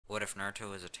What if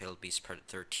Naruto is a tailed beast part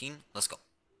 13? Let's go.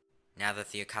 Now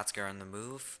that the Akatsuki are on the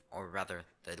move, or rather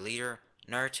the leader,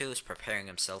 Naruto is preparing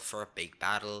himself for a big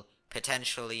battle,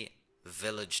 potentially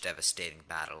village devastating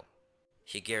battle.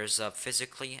 He gears up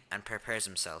physically and prepares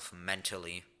himself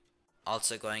mentally.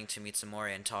 Also going to meet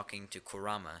Samori and talking to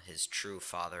Kurama, his true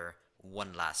father,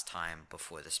 one last time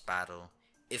before this battle,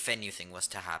 if anything was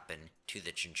to happen to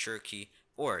the Jinchuriki,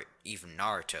 or even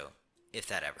Naruto, if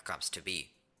that ever comes to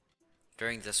be.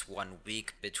 During this 1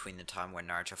 week between the time when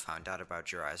Naruto found out about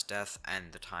Jiraiya's death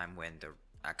and the time when the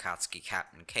Akatsuki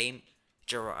captain came,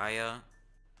 Jiraiya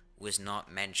was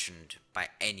not mentioned by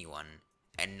anyone,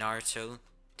 and Naruto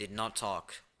did not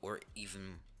talk or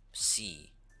even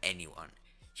see anyone.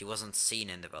 He wasn't seen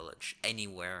in the village,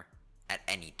 anywhere, at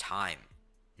any time.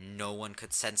 No one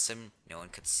could sense him, no one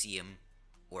could see him,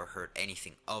 or heard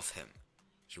anything of him.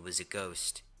 He was a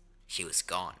ghost. He was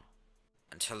gone.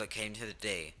 Until it came to the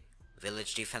day,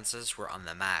 village defenses were on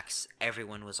the max,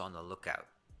 everyone was on the lookout.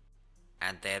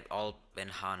 And they had all been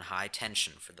on high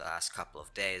tension for the last couple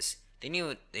of days. They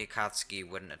knew the Akatsuki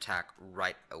wouldn't attack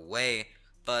right away,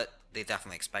 but they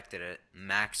definitely expected it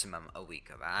maximum a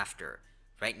week after.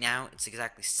 Right now, it's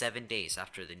exactly 7 days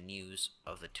after the news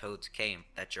of the Toads came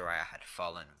that Jiraiya had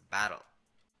fallen in battle,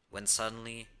 when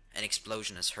suddenly an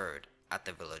explosion is heard at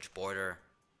the village border,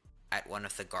 at one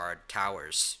of the guard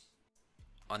towers.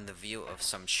 On the view of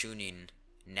some Chunin,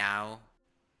 now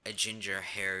a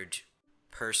ginger-haired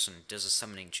person does a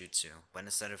summoning jutsu, but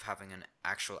instead of having an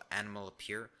actual animal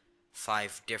appear,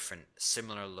 5 different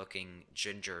similar-looking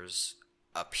gingers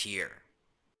appear,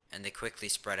 and they quickly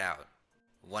spread out.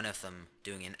 One of them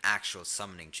doing an actual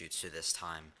summoning jutsu this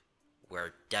time,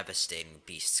 where devastating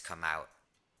beasts come out.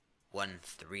 One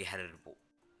 3-headed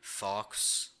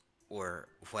fox, or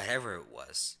whatever it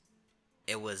was.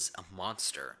 It was a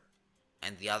monster,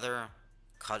 and the other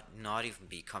could not even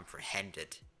be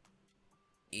comprehended.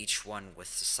 Each one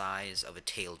with the size of a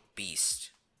tailed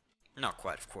beast. Not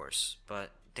quite, of course,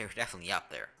 but they were definitely up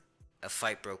there. A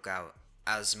fight broke out,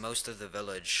 as most of the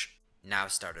village now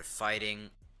started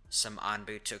fighting. Some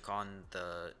Anbu took on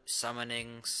the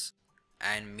summonings,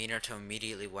 and Minato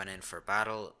immediately went in for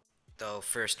battle, though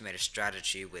first made a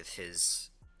strategy with his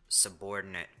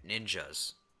subordinate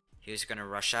ninjas. He was going to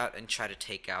rush out and try to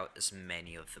take out as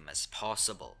many of them as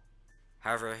possible.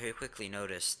 However, he quickly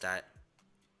noticed that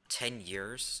 10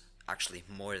 years, actually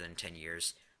more than 10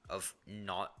 years, of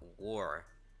not war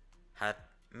had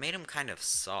made him kind of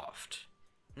soft.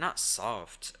 Not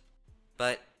soft,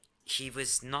 but he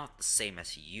was not the same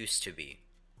as he used to be.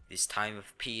 This time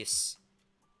of peace,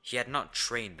 he had not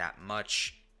trained that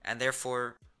much, and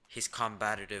therefore his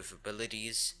combative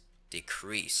abilities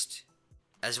decreased,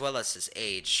 as well as his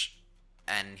age,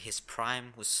 and his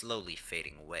prime was slowly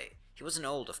fading away. He wasn't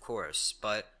old, of course,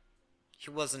 but he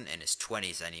wasn't in his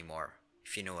 20s anymore,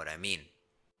 if you know what I mean.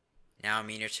 Now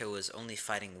Minato was only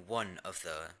fighting one of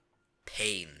the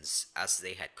Pains, as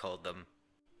they had called them,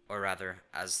 or rather,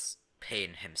 as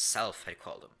Pain himself had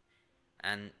called them,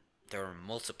 and there were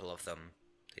multiple of them.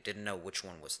 They didn't know which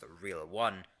one was the real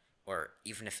one, or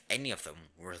even if any of them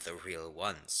were the real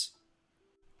ones.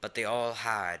 But they all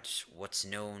had what's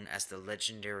known as the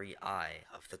legendary Eye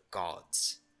of the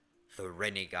Gods, the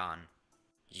Rinnegan,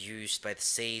 used by the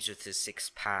sage with his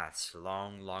 6 paths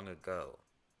long, long ago,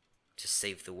 to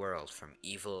save the world from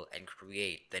evil and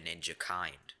create the ninja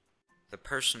kind. The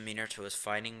person Minato was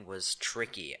fighting was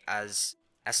tricky, as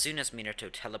soon as Minato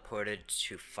teleported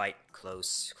to fight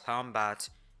close combat,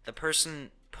 the person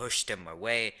pushed him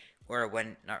away, where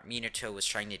when Minato was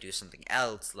trying to do something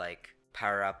else, like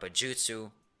power up a jutsu,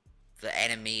 the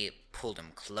enemy pulled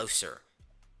him closer.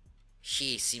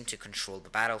 He seemed to control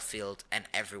the battlefield and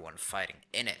everyone fighting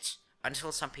in it,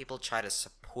 until some people tried to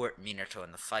support Minato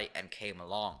in the fight and came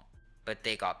along, but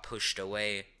they got pushed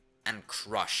away and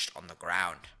crushed on the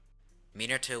ground.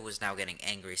 Minato was now getting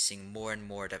angry, seeing more and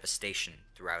more devastation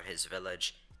throughout his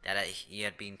village that he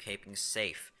had been keeping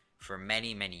safe for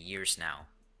many, many years now.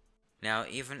 Now,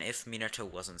 even if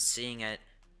Minato wasn't seeing it,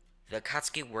 the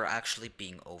Akatsuki were actually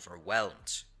being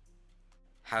overwhelmed.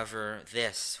 However,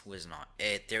 this was not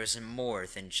it. There was more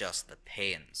than just the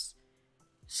Pains.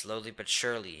 Slowly but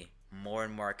surely, more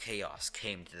and more chaos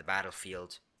came to the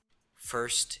battlefield.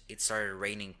 First, it started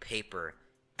raining paper,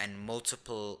 and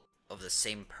multiple of the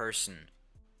same person,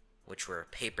 which were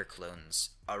paper clones,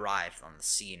 arrived on the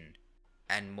scene,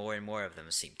 and more of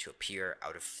them seemed to appear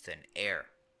out of thin air.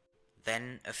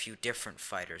 Then a few different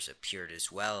fighters appeared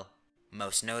as well,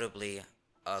 most notably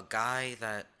a guy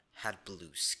that had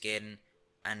blue skin,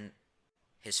 and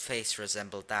his face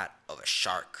resembled that of a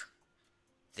shark.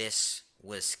 This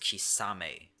was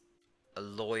Kisame. a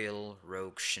loyal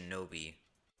rogue shinobi.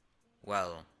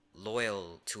 Well,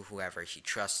 loyal to whoever he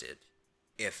trusted,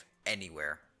 if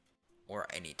anywhere, or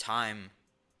any time,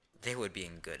 they would be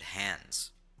in good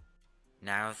hands.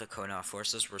 Now the Konoha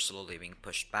forces were slowly being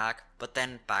pushed back, but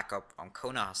then backup on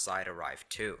Konoha's side arrived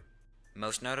too.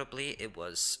 Most notably, it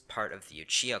was part of the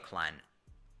Uchiha clan.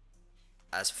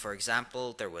 As for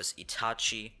example, there was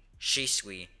Itachi,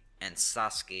 Shisui, and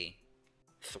Sasuke,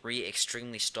 three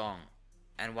extremely strong,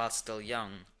 and while still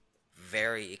young,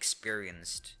 very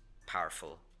experienced,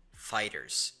 powerful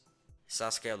fighters.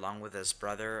 Sasuke along with his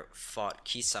brother fought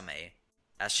Kisame,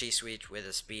 as Shisui with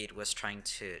his speed was trying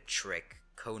to trick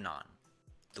Konan,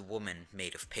 the woman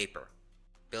made of paper.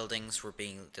 Buildings were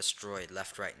being destroyed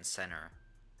left, right, and center.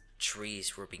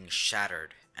 Trees were being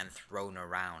shattered and thrown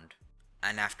around.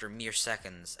 And after mere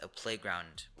seconds, a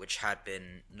playground which had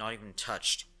been not even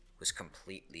touched was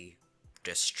completely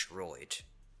destroyed.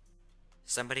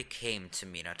 Somebody came to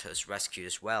Minato's rescue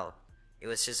as well. It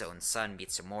was his own son,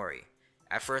 Mitsumori.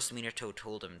 At first, Minato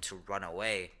told him to run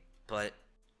away, but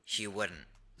he wouldn't.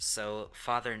 So,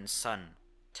 father and son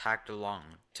tagged along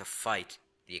to fight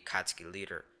the Akatsuki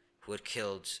leader, who had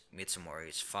killed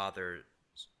Mitsumori's father's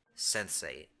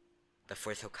sensei, the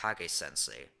fourth Hokage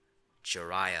sensei,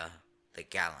 Jiraiya the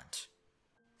Gallant.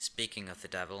 Speaking of the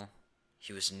devil,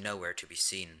 he was nowhere to be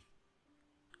seen.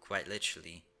 Quite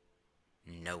literally,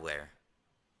 nowhere.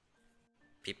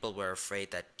 People were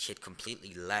afraid that he had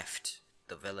completely left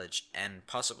the village and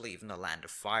possibly even the land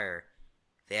of fire.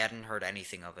 They hadn't heard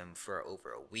anything of him for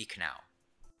over a week now.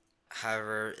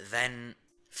 However, then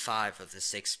 5 of the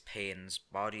 6 Pain's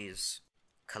bodies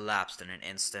collapsed in an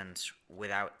instant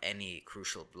without any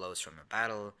crucial blows from the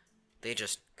battle. They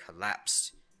just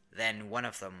collapsed. Then one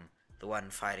of them, the one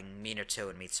fighting Minato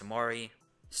and Mitsumori,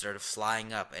 started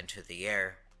flying up into the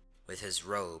air with his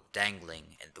robe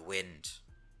dangling in the wind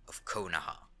of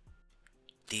Konoha.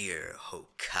 Dear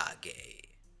Hokage,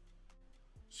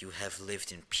 you have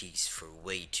lived in peace for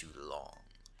way too long,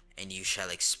 and you shall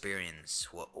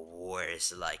experience what war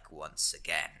is like once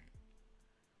again.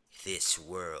 This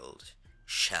world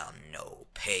shall know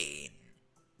pain.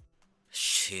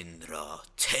 Shinra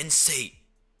Tensei!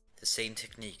 The same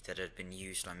technique that had been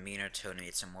used on Minato and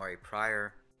Mitsumori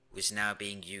prior was now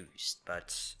being used,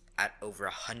 but at over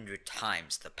 100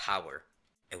 times the power.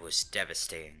 It was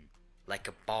devastating, like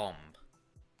a bomb.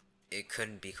 It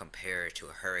couldn't be compared to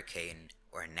a hurricane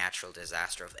or a natural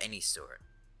disaster of any sort.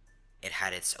 It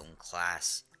had its own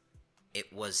class.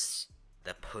 It was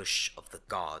the push of the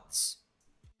gods,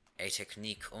 a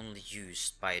technique only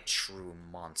used by a true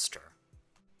monster.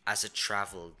 As it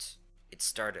traveled, it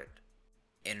started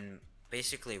in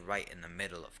basically right in the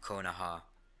middle of Konoha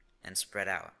and spread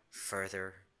out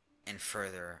further and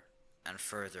further and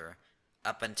further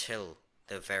up until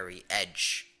the very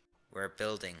edge, where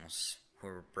buildings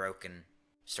were broken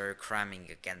started cramming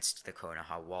against the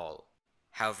Konoha wall.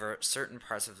 However, certain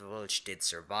parts of the village did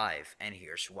survive, and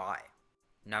here's why.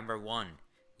 Number 1,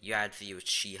 you had the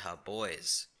Uchiha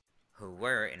boys, who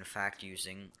were in fact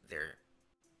using their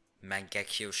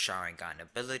Mangekyo Sharingan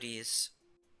abilities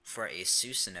for a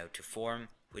Susanoo to form,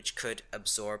 which could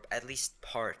absorb at least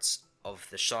parts of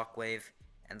the shockwave,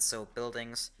 and so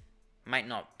buildings might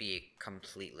not be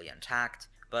completely intact,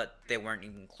 but they weren't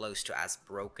even close to as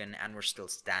broken and were still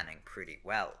standing pretty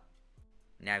well.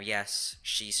 Now yes,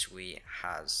 Shisui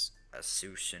has a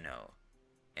Susanoo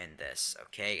in this,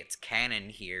 okay? It's canon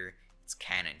here, it's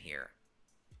canon here.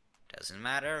 Doesn't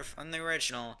matter if on the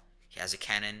original, he has a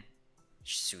canon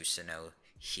Susanoo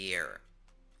here.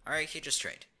 Alright, he just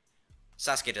trained.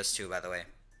 Sasuke does too, by the way.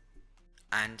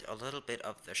 And a little bit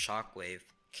of the shockwave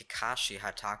Kakashi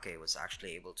Hatake was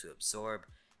actually able to absorb,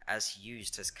 as he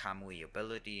used his Kamui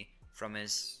ability from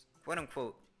his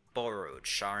quote-unquote borrowed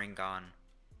Sharingan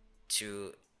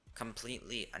to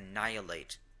completely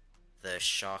annihilate the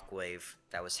shockwave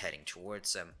that was heading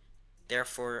towards him.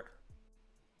 Therefore,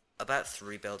 about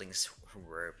 3 buildings who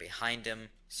were behind him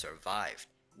survived.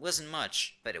 It wasn't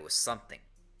much, but it was something.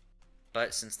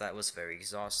 But since that was very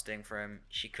exhausting for him,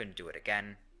 he couldn't do it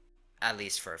again, at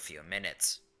least for a few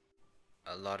minutes.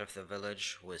 A lot of the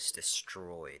village was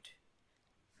destroyed.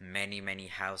 Many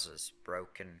houses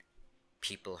broken,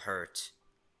 people hurt,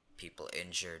 people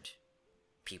injured,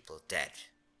 people dead.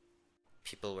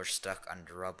 People were stuck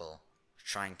under rubble,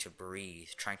 trying to breathe,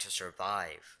 trying to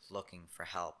survive, looking for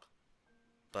help.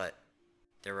 But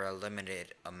there were a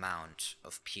limited amount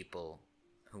of people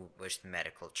who with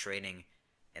medical training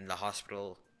in the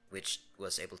hospital, which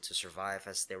was able to survive,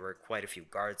 as there were quite a few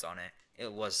guards on it.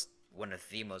 It was one of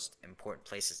the most important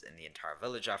places in the entire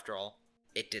village after all.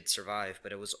 It did survive,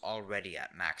 but it was already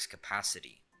at max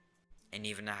capacity. and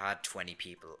even had 20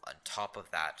 people on top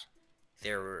of that.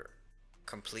 They were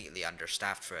completely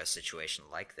understaffed for a situation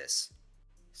like this.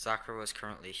 Sakura was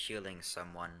currently healing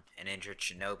someone, an injured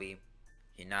shinobi.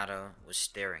 Hinata was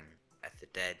staring at the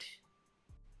dead,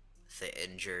 the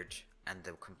injured, and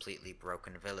the completely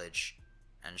broken village,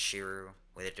 and Shiru,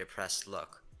 with a depressed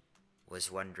look,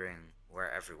 was wondering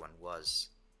where everyone was.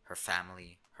 Her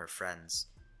family, her friends,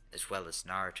 as well as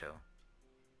Naruto.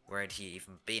 Where had he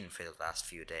even been for the last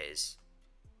few days?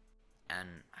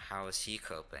 And how was he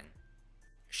coping?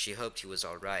 She hoped he was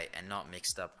alright and not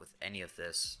mixed up with any of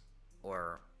this,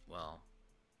 or, well,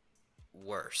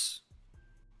 worse.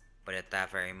 But at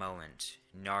that very moment,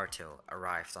 Naruto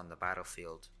arrived on the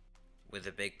battlefield with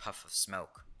a big puff of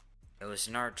smoke. It was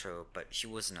Naruto, but he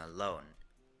wasn't alone.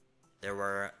 There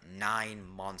were 9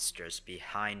 monsters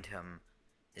behind him,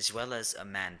 as well as a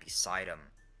man beside him.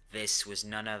 This was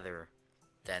none other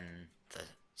than the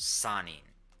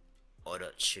Sannin,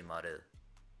 Orochimaru.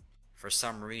 For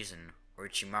some reason,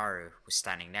 Orochimaru was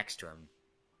standing next to him.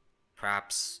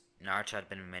 Perhaps Naruto had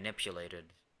been manipulated,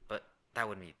 but that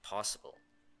wouldn't be possible.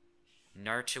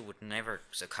 Naruto would never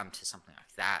succumb to something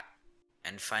like that.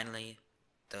 And finally,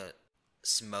 the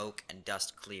smoke and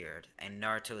dust cleared, and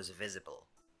Naruto was visible,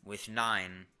 with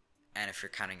 9, and if you're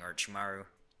counting Orochimaru,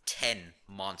 10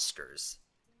 monsters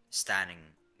standing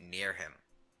near him.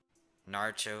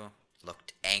 Naruto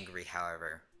looked angry,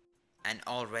 however, and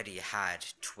already had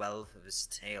 12 of his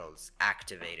tails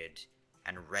activated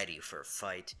and ready for a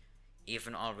fight,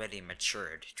 even already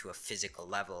matured to a physical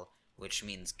level, which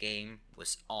means game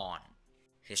was on.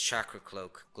 His chakra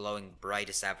cloak glowing bright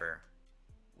as ever,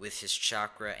 with his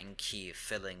chakra and ki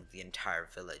filling the entire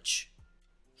village.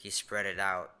 He spread it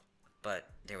out, but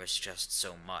there was just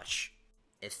so much.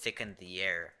 It thickened the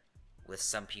air, with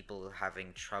some people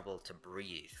having trouble to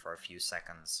breathe for a few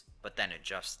seconds, but then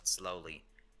adjust slowly.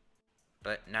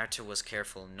 But Naruto was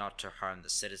careful not to harm the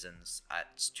citizens,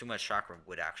 as too much chakra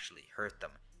would actually hurt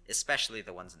them, especially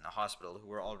the ones in the hospital who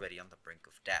were already on the brink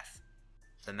of death.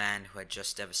 The man who had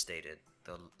just devastated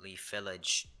the Leaf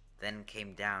Village then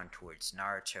came down towards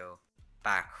Naruto,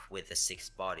 back with the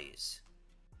 6 bodies.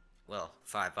 Well,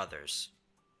 5 others.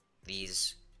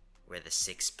 These were the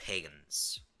 6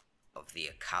 pagans of the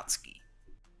Akatsuki.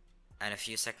 And a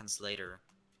few seconds later,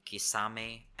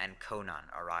 Kisame and Konan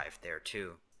arrived there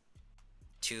too.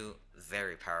 2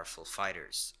 very powerful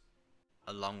fighters.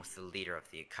 Along with the leader of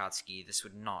the Akatsuki, this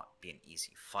would not be an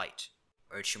easy fight.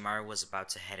 Orochimaru was about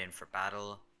to head in for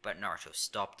battle, but Naruto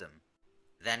stopped him.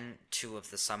 Then 2 of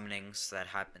the summonings that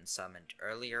had been summoned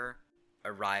earlier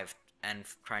arrived and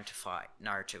tried to fight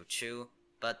Naruto too,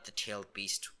 but the tailed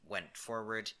beast went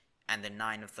forward, and the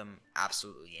 9 of them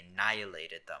absolutely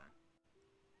annihilated them.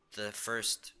 The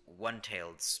first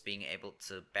one-taileds being able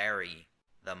to bury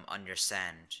them under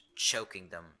sand, choking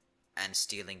them and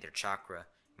stealing their chakra,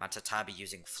 Matatabi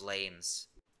using flames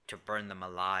to burn them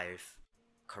alive,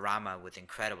 Kurama with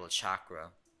incredible chakra,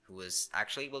 who was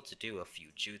actually able to do a few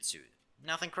jutsu.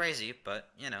 Nothing crazy, but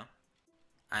you know.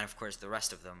 And of course the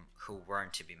rest of them who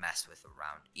weren't to be messed with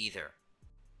around either.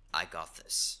 I got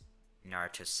this,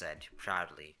 Naruto said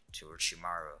proudly to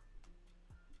Orochimaru.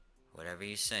 Whatever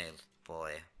you say,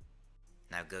 boy.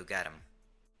 Now go get him.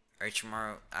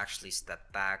 Orochimaru actually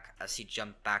stepped back as he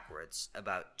jumped backwards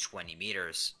about 20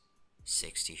 meters.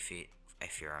 60 feet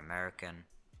if you're American.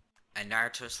 And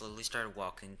Naruto slowly started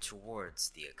walking towards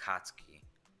the Akatsuki,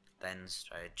 then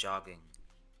started jogging,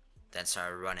 then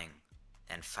started running,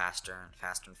 then faster and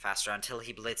faster and faster until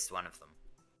he blitzed one of them.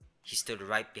 He stood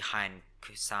right behind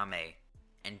Kisame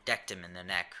and decked him in the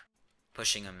neck,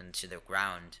 pushing him into the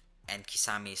ground, and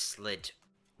Kisame slid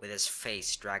with his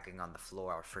face dragging on the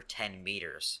floor for 10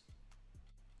 meters.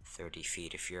 30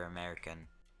 feet if you're American.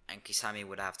 And Kisame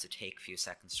would have to take a few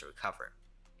seconds to recover.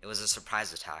 It was a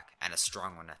surprise attack, and a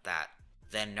strong one at that.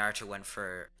 Then Naruto went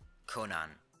for Konan.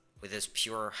 With his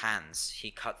pure hands,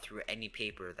 he cut through any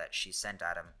paper that she sent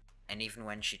at him, and even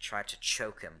when she tried to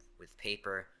choke him with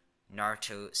paper,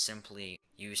 Naruto simply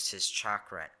used his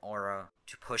chakra and aura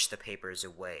to push the papers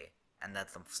away and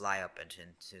let them fly up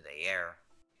into the air,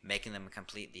 making them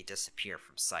completely disappear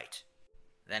from sight.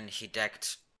 Then he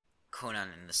decked Konan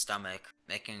in the stomach,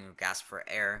 making her gasp for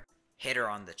air, hit her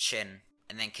on the chin,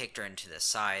 and then kicked her into the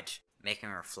side, making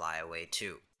her fly away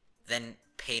too. Then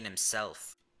Pain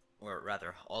himself, or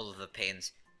rather all of the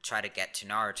Pains, tried to get to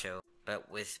Naruto, but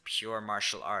with pure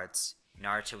martial arts,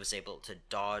 Naruto was able to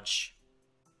dodge,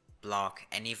 block,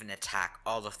 and even attack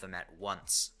all of them at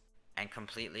once, and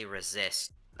completely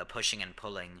resist the pushing and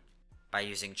pulling by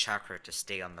using chakra to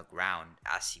stay on the ground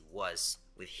as he was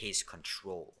with his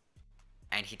control.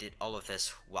 And he did all of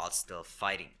this while still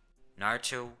fighting.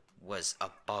 Naruto was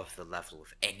above the level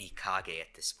of any Kage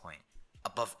at this point,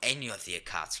 above any of the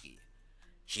Akatsuki.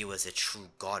 He was a true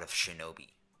god of shinobi,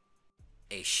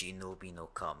 a shinobi no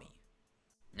kami.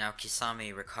 Now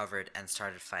Kisame recovered and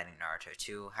started fighting Naruto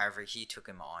too, however he took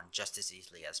him on just as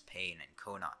easily as Pain and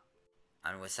Konan.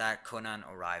 And with that, Konan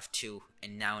arrived too,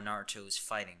 and now Naruto is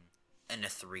fighting in a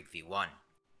 3v1.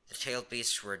 The Tailed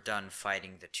Beasts were done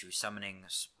fighting the two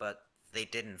summonings, but they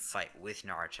didn't fight with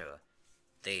Naruto.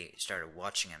 They started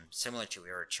watching him, similar to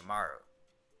Orochimaru.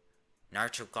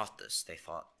 Naruto got this, they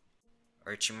thought.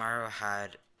 Orochimaru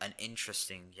had an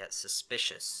interesting yet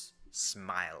suspicious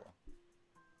smile.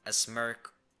 A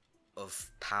smirk of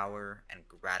power and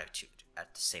gratitude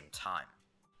at the same time.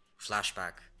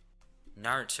 Flashback.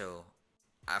 Naruto,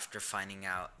 after finding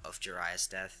out of Jiraiya's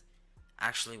death,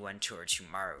 actually went to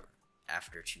Orochimaru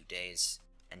after 2 days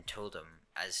and told him,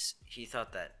 as he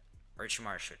thought that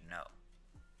Orochimaru should know.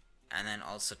 And then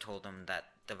also told him that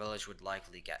the village would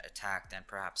likely get attacked and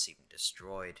perhaps even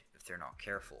destroyed if they're not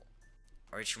careful.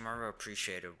 Orochimaru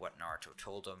appreciated what Naruto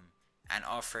told him and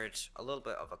offered a little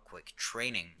bit of a quick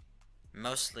training,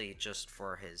 mostly just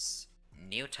for his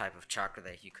new type of chakra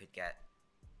that he could get,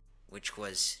 which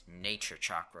was nature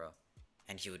chakra,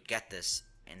 and he would get this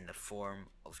in the form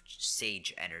of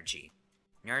sage energy.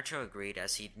 Naruto agreed,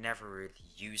 as he'd never really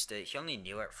used it. He only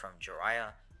knew it from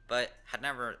Jiraiya, but had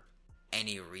never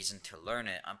any reason to learn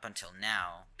it up until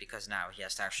now, because now he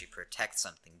has to actually protect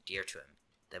something dear to him,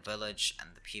 the village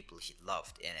and the people he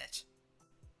loved in it.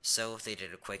 So they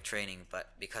did a quick training,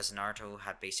 but because Naruto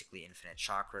had basically infinite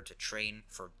chakra to train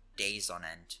for days on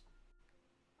end,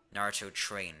 Naruto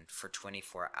trained for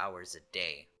 24 hours a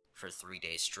day for 3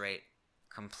 days straight,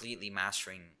 completely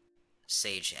mastering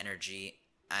sage energy,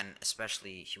 and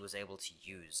especially he was able to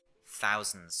use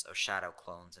thousands of shadow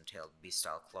clones and tailed beast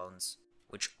style clones,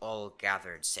 which all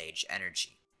gathered sage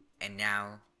energy. And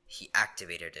now he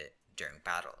activated it during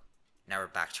battle. Now we're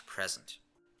back to present.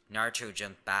 Naruto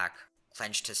jumped back,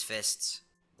 clenched his fists,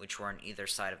 which were on either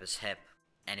side of his hip,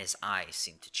 and his eyes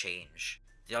seemed to change.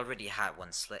 They already had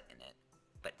one slit in it,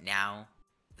 but now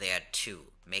they had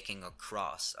two, making a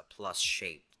cross, a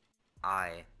plus-shaped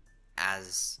eye,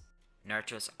 as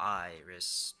Naruto's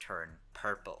iris turned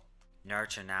purple.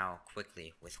 Naruto now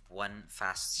quickly, with one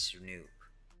fast swoop,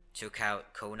 took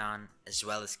out Konan as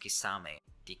well as Kisame,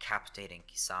 decapitating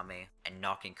Kisame and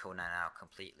knocking Konan out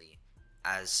completely,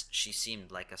 as she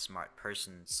seemed like a smart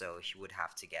person, so he would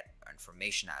have to get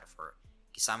information out of her.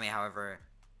 Kisame, however,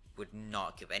 would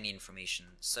not give any information,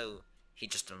 so he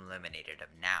just eliminated him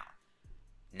now.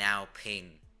 Now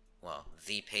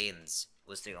the Pains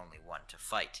was the only one to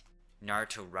fight.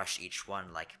 Naruto rushed each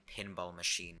one like a pinball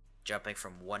machine, jumping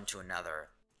from one to another,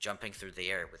 jumping through the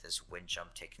air with his wind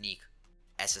jump technique,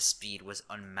 as his speed was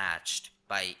unmatched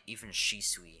by even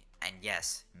Shisui, and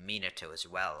yes, Minato as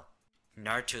well.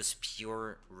 Naruto's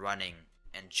pure running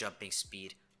and jumping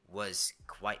speed was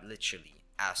quite literally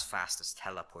as fast as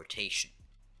teleportation.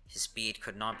 His speed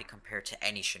could not be compared to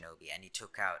any shinobi, and he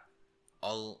took out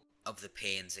all of the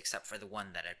Pains except for the one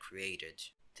that had created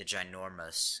the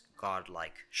ginormous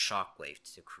godlike shockwave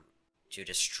to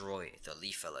destroy the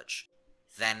Leaf Village.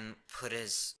 Then put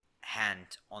his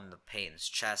hand on the Pain's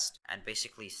chest and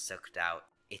basically sucked out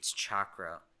its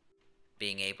chakra,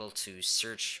 being able to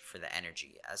search for the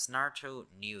energy, as Naruto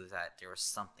knew that there was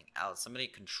something else, somebody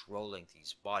controlling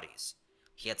these bodies.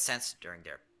 He had sensed it during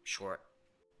their short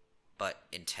but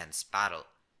intense battle.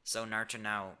 So Naruto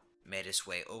now made his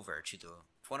way over to the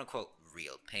quote-unquote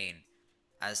real Pain,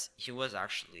 as he was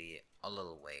actually a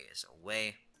little ways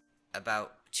away,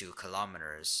 about 2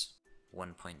 kilometers,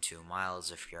 1.2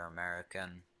 miles if you're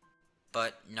American.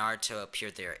 But Naruto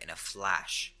appeared there in a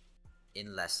flash,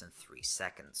 in less than 3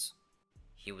 seconds.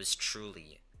 He was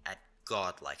truly at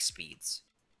godlike speeds.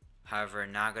 However,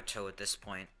 Nagato at this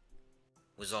point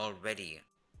was already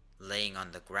laying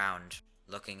on the ground,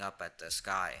 looking up at the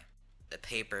sky. The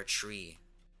paper tree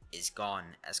is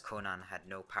gone, as Konan had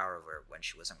no power over it when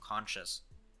she was unconscious.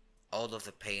 All of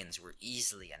the Pains were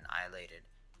easily annihilated,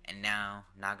 and now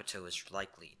Nagato is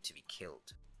likely to be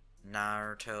killed.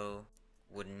 Naruto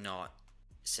would not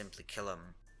simply kill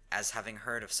him, as having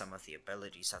heard of some of the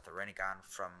abilities of the Rinnegan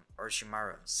from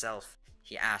Orochimaru himself,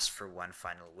 he asked for one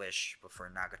final wish before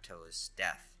Nagato's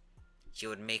death. He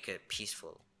would make it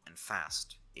peaceful and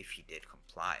fast if he did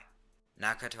comply.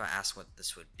 Nagato asked what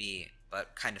this would be,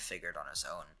 but kind of figured on his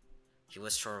own. He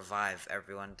was to revive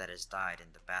everyone that has died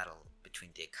in the battle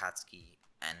between the Akatsuki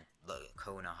and the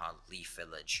Konoha Leaf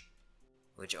Village,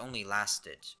 which only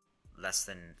lasted less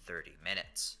than 30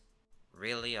 minutes.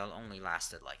 Really, it only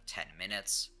lasted like 10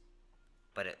 minutes,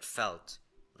 but it felt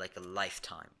like a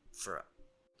lifetime for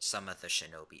some of the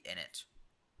shinobi in it,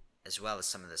 as well as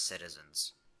some of the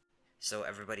citizens. So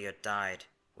everybody who died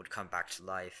would come back to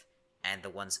life, and the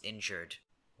ones injured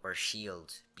were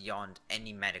healed beyond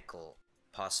any medical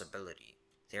possibility.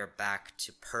 They are back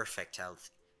to perfect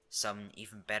health, some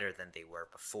even better than they were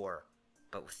before,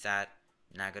 but with that,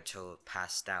 Nagato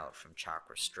passed out from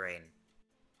chakra strain.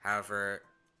 However,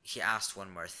 he asked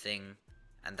one more thing,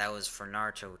 and that was for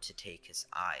Naruto to take his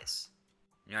eyes.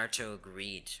 Naruto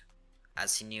agreed,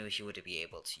 as he knew he would be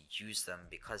able to use them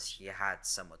because he had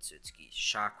Samotsutsuki's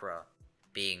chakra,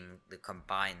 being the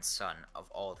combined son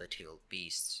of all the tailed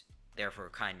beasts, therefore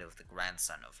kind of the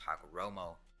grandson of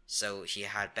Hagoromo, so he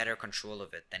had better control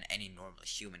of it than any normal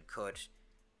human could,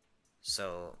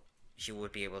 so he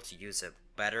would be able to use it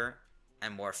better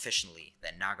and more efficiently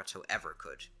than Nagato ever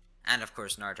could. And of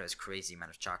course Naruto has a crazy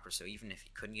amount of chakra, so even if he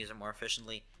couldn't use it more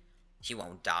efficiently, he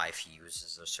won't die if he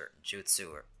uses a certain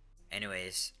jutsu.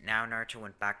 Anyways, now Naruto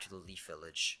went back to the Leaf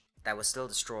Village. That was still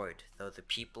destroyed, though the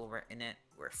people were in it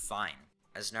were fine,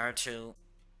 as Naruto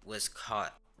was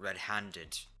caught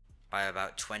red-handed by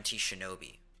about 20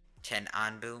 shinobi, 10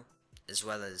 Anbu, as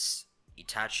well as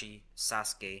Itachi,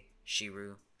 Sasuke,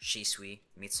 Shiru, Shisui,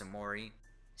 Mitsumori,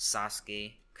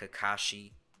 Sasuke,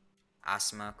 Kakashi,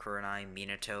 Asuma, Kurenai,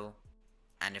 Minato,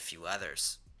 and a few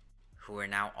others, who were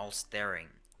now all staring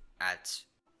at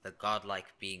the godlike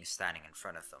being standing in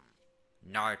front of them.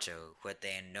 Naruto, who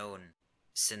they had known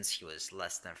since he was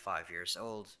less than 5 years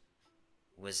old,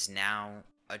 was now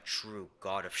a true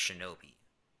god of shinobi,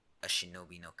 a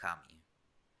shinobi no kami,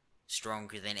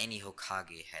 stronger than any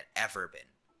Hokage had ever been,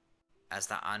 as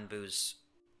the Anbus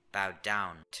bowed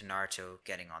down to Naruto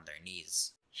getting on their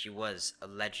knees. He was a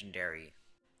legendary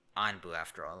Anbu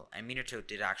after all, and Minato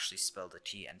did actually spill the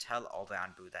tea and tell all the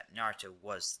Anbu that Naruto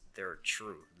was their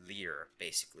true leader,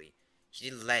 basically. He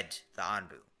led the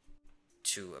Anbu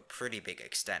to a pretty big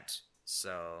extent,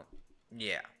 so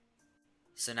yeah.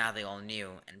 So now they all knew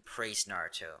and praised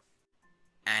Naruto,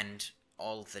 and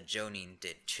all the Jonin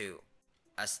did too,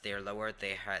 as they lowered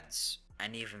their heads,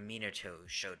 and even Minato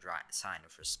showed sign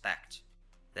of respect.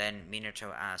 Then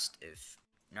Minato asked if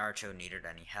Naruto needed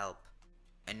any help,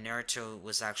 and Naruto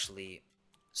was actually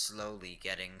slowly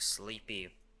getting sleepy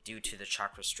due to the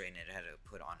chakra strain it had to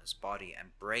put on his body and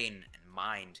brain and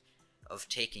mind of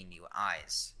taking new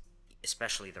eyes,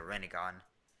 especially the Rinnegan,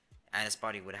 and his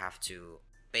body would have to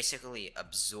basically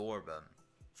absorb him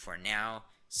for now,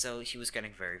 so he was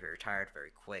getting very tired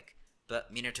very quick,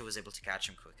 but Minato was able to catch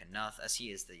him quick enough, as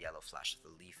he is the yellow flash of the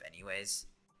leaf anyways,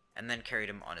 and then carried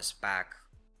him on his back,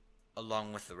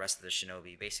 along with the rest of the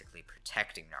shinobi, basically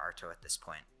protecting Naruto at this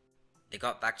point. They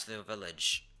got back to the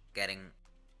village, getting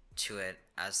to it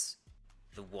as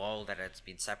the wall that had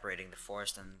been separating the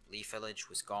forest and Leaf Village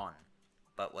was gone,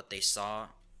 but what they saw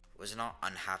was not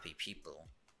unhappy people.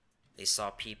 They saw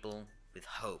people with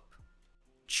hope,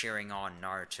 cheering on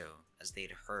Naruto as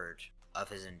they'd heard of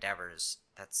his endeavors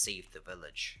that saved the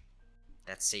village,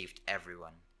 that saved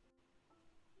everyone.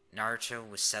 Naruto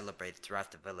was celebrated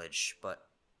throughout the village, but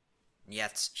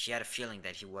yet he had a feeling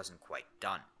that he wasn't quite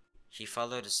done. He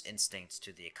followed his instincts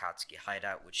to the Akatsuki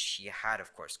hideout, which he had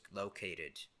of course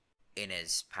located in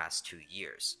his past 2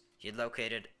 years. He had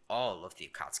located all of the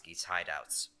Akatsuki's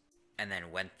hideouts, and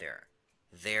then went there.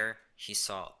 There, he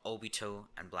saw Obito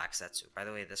and Black Zetsu. By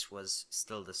the way, this was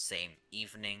still the same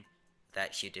evening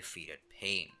that he defeated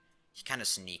Pain. He kind of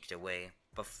sneaked away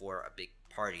before a big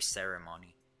party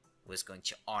ceremony was going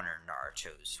to honor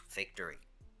Naruto's victory,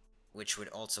 which would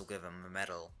also give him a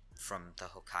medal from the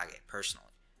Hokage personally.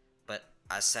 But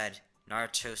as said,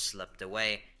 Naruto slipped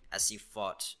away as he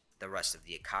fought the rest of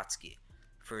the Akatsuki.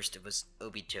 First it was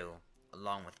Obito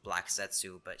along with Black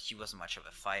Zetsu, but he wasn't much of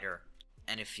a fighter,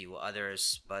 and a few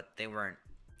others, but they weren't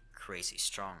crazy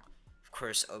strong. Of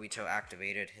course, Obito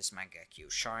activated his Mangekyo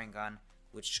Sharingan,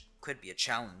 which could be a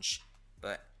challenge,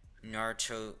 but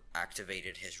Naruto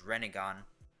activated his Rinnegan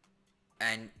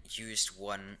and used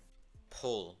one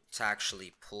pull to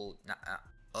actually pull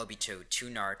Obito to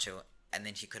Naruto, and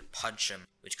then he could punch him,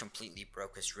 which completely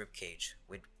broke his ribcage,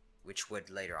 which would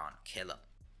later on kill him.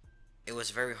 It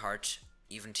was very hard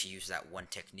even to use that one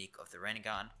technique of the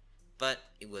Rinnegan, but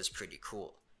it was pretty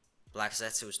cool. Black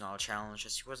Zetsu was not a challenge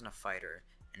as he wasn't a fighter,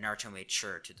 and Naruto made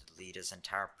sure to delete his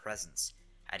entire presence,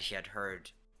 as he had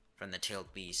heard from the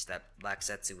Tailed Beast that Black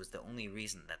Zetsu was the only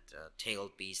reason that the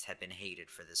Tailed Beast had been hated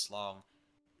for this long,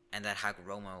 and that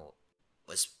Hagoromo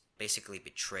was basically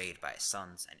betrayed by his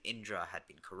sons, and Indra had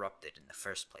been corrupted in the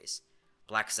first place.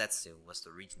 Black Zetsu was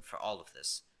the reason for all of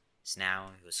this, so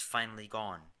now he was finally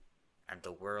gone, and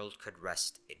the world could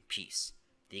rest in peace.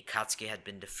 The Akatsuki had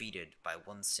been defeated by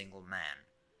one single man,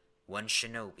 one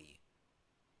shinobi,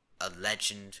 a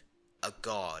legend, a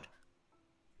god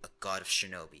of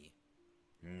shinobi,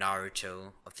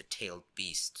 Naruto of the tailed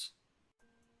beast,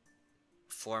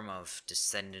 form of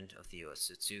descendant of the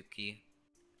Otsutsuki,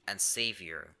 and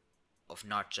savior of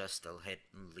not just the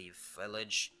Hidden Leaf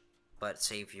village, but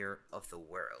savior of the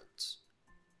world.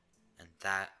 And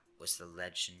that was the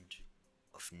legend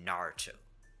of Naruto,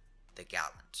 the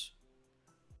Gallant.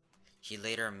 He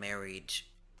later married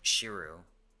Shiro.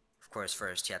 Of course,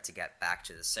 first he had to get back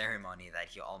to the ceremony that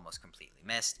he almost completely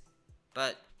missed,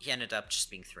 but he ended up just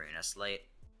being 3 minutes late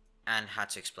and had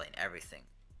to explain everything.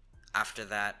 After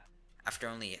that, after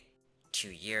only 2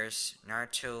 years,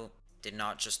 Naruto did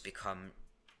not just become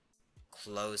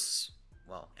close,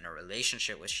 well, in a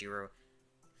relationship with Shiro,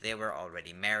 they were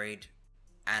already married,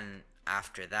 and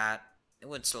after that, it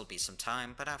would still be some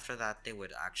time, but after that they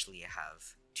would actually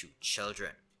have 2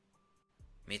 children.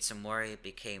 Mitsumori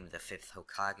became the 5th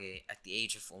Hokage at the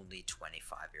age of only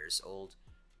 25 years old.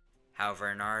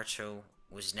 However, Naruto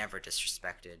was never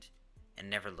disrespected and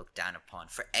never looked down upon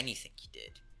for anything he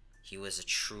did. He was a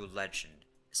true legend,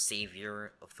 a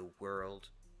savior of the world,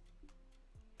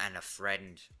 and a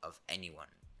friend of anyone.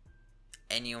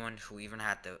 Anyone who even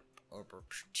had the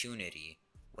opportunity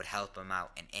would help him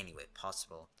out in any way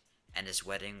possible, and his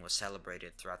wedding was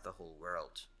celebrated throughout the whole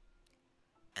world.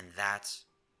 And that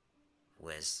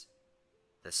was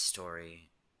the story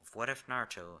of what if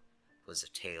Naruto was a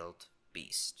tailed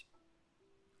beast.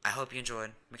 I hope you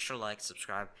enjoyed. Make sure to like,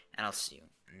 subscribe, and I'll see you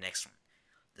in the next one.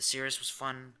 The series was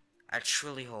fun. I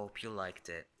truly hope you liked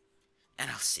it, and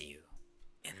I'll see you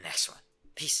in the next one.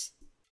 Peace.